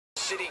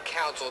city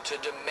council to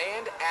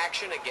demand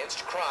action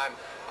against crime.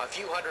 A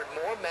few hundred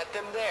more met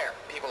them there.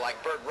 People like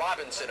Bert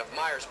Robinson of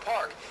Myers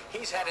Park.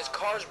 He's had his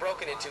cars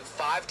broken into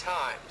 5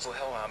 times. Well,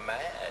 hell, I'm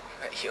mad.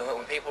 You know,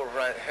 when people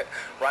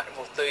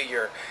rifle through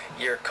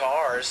your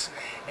cars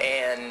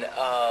and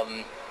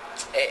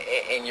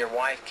your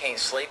wife can't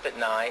sleep at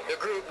night. The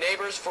group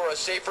Neighbors for a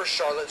Safer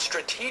Charlotte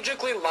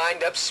strategically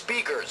lined up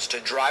speakers to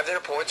drive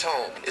their points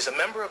home. Is a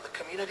member of the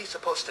community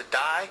supposed to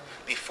die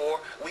before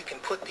we can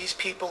put these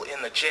people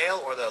in the jail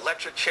or the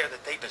electric chair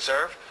that they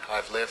deserve?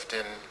 I've lived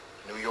in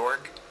New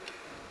York,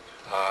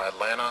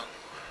 Atlanta,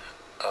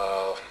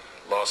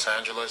 Los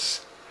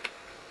Angeles,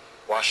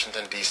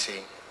 Washington,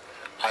 D.C.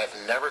 I have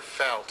never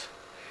felt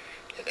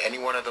in any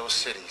one of those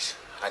cities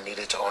I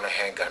needed to own a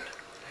handgun.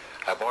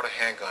 I bought a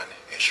handgun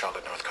in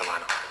Charlotte, North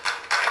Carolina.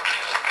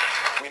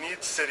 We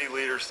need city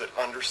leaders that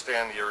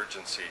understand the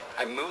urgency.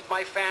 I moved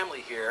my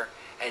family here,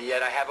 and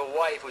yet I have a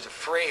wife who's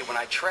afraid when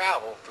I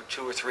travel for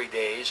 2 or 3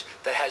 days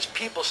that has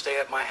people stay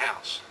at my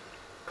house.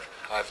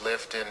 I've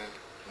lived in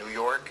New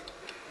York,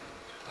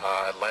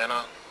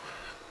 Atlanta,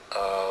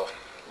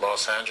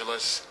 Los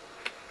Angeles,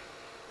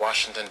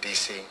 Washington,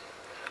 D.C.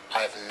 I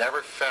have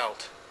never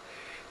felt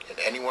in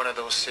any one of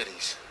those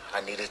cities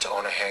I needed to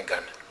own a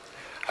handgun.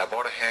 I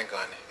bought a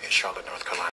handgun in Charlotte, North Carolina.